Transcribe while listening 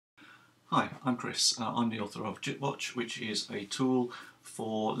Hi, I'm Chris. I'm the author of JITWatch, which is a tool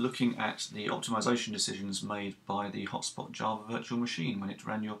for looking at the optimization decisions made by the HotSpot Java virtual machine when it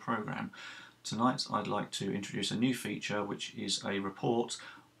ran your program. Tonight I'd like to introduce a new feature, which is a report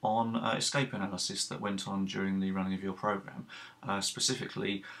on escape analysis that went on during the running of your program.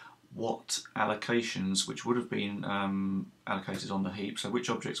 Specifically, what allocations which would have been allocated on the heap, so which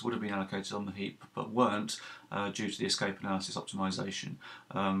objects would have been allocated on the heap but weren't due to the escape analysis optimization.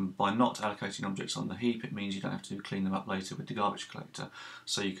 By not allocating objects on the heap, it means you don't have to clean them up later with the garbage collector,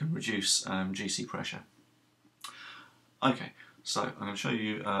 so you can reduce GC pressure. Okay, so I'm going to show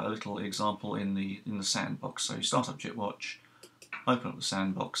you a little example in the sandbox. So you start up JITWatch, open up the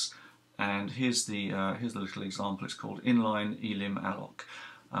sandbox, and here's the little example. It's called inline elim alloc.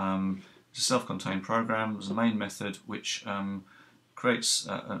 It's a self-contained program. There's a main method which creates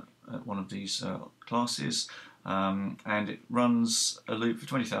one of these classes, and it runs a loop for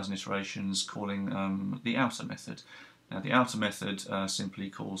 20,000 iterations calling the outer method. Now the outer method simply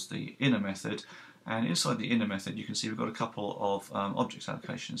calls the inner method, and inside the inner method you can see we've got a couple of object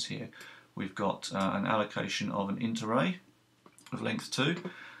allocations here. We've got an allocation of an int array of length 2,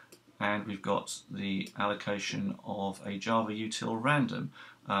 and we've got the allocation of a Java util random,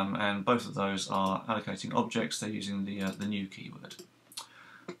 and both of those are allocating objects. They're using the new keyword.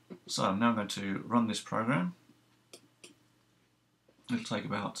 So I'm now going to run this program. It'll take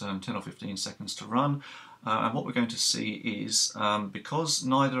about 10 or 15 seconds to run, and what we're going to see is because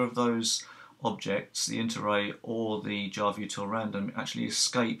neither of those objects, the int array or the Java util random, actually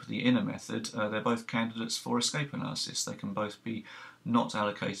escape the inner method, they're both candidates for escape analysis. They can both be not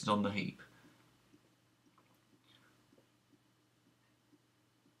allocated on the heap.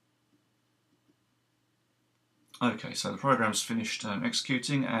 Okay, so the program's finished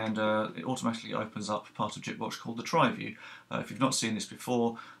executing, and it automatically opens up part of JITWatch called the try view. If you've not seen this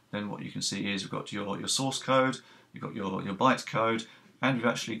before, then what you can see is you've got your source code, you've got your byte code, and you've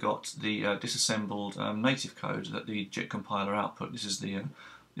actually got the disassembled native code that the JIT compiler output. This is the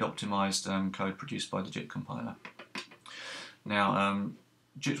optimized code produced by the JIT compiler. Now,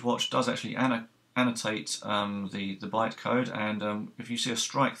 JITWatch does actually annotate the byte code, and if you see a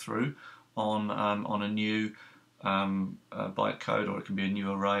strike through on a new byte code, or it can be a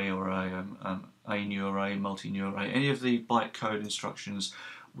new array or a new array, multi-new array, any of the byte code instructions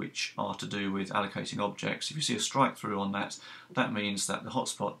which are to do with allocating objects, if you see a strike through on that, that means that the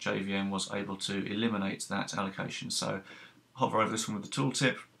HotSpot JVM was able to eliminate that allocation. So hover over this one with the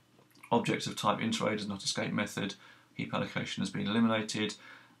tooltip. Object of type int array does not escape method, heap allocation has been eliminated,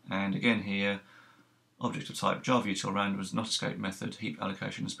 and again here, object of type Java util random does not escape method, heap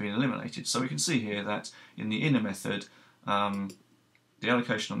allocation has been eliminated. So we can see here that in the inner method, the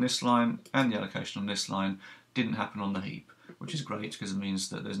allocation on this line and the allocation on this line didn't happen on the heap, which is great because it means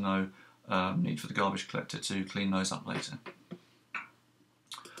that there's no need for the garbage collector to clean those up later.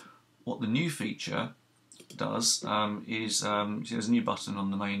 What the new feature does is there's a new button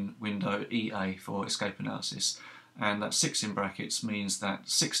on the main window, EA, for escape analysis, and that 6 in brackets means that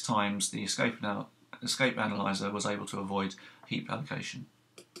 6 times the escape analyzer was able to avoid heap allocation.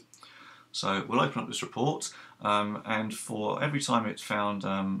 So we'll open up this report, and for every time it found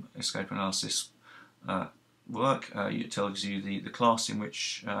escape analysis work, it tells you the class in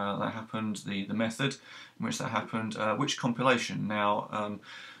which that happened, the method in which that happened, which compilation. Now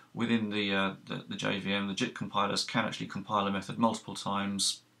within the JVM, the JIT compilers can actually compile a method multiple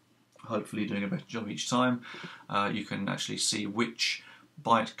times, hopefully doing a better job each time. You can actually see which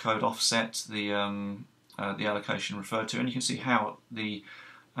byte code offset the allocation referred to, and you can see how the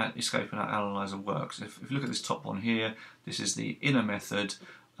escape analyzer works. If you look at this top one here, this is the inner method.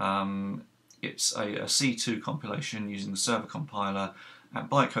 It's a C2 compilation using the server compiler at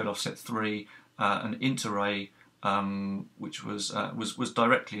bytecode offset 3, an int array which was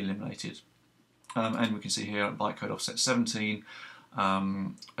directly eliminated, and we can see here at bytecode offset 17.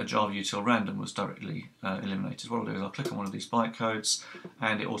 A Java util random was directly eliminated. What I'll do is I'll click on one of these bytecodes,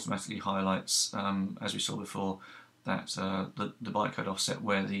 and it automatically highlights, as we saw before, that the bytecode offset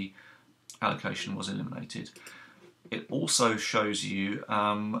where the allocation was eliminated. It also shows you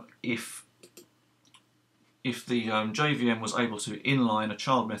if the JVM was able to inline a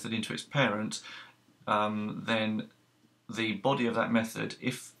child method into its parent, then the body of that method,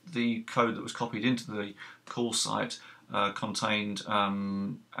 if the code that was copied into the call site contained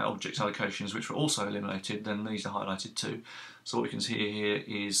object allocations which were also eliminated, then these are highlighted too. So what we can see here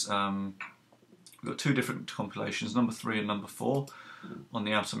is we've got 2 different compilations, number 3 and number 4 on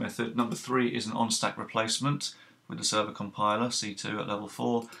the outer method. Number 3 is an on-stack replacement with the server compiler, C2 at level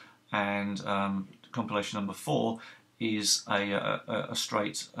 4, and compilation number 4 is a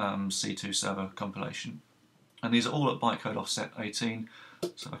straight C2 server compilation. And these are all at bytecode offset 18.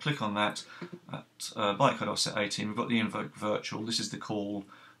 So if I click on that, at bytecode offset 18, we've got the invoke virtual. This is the call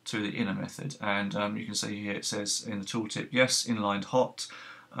to the inner method. And you can see here it says in the tooltip, yes, inlined hot.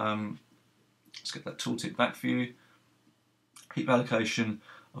 Let's get that tooltip back for you. Heap allocation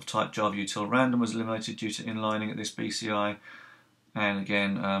of type JavaUtil random was eliminated due to inlining at this BCI. And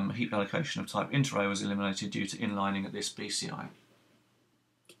again, heap allocation of type interarray was eliminated due to inlining at this BCI.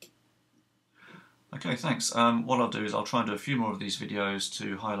 Okay, thanks. What I'll do is I'll try and do a few more of these videos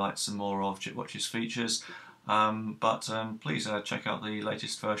to highlight some more of JITWatch's features. Please check out the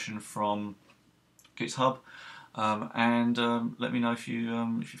latest version from GitHub, and let me know if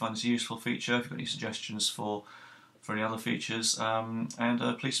you find this a useful feature, if you've got any suggestions for any other features,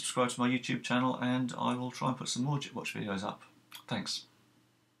 and please subscribe to my YouTube channel, and I will try and put some more JITWatch videos up. Thanks.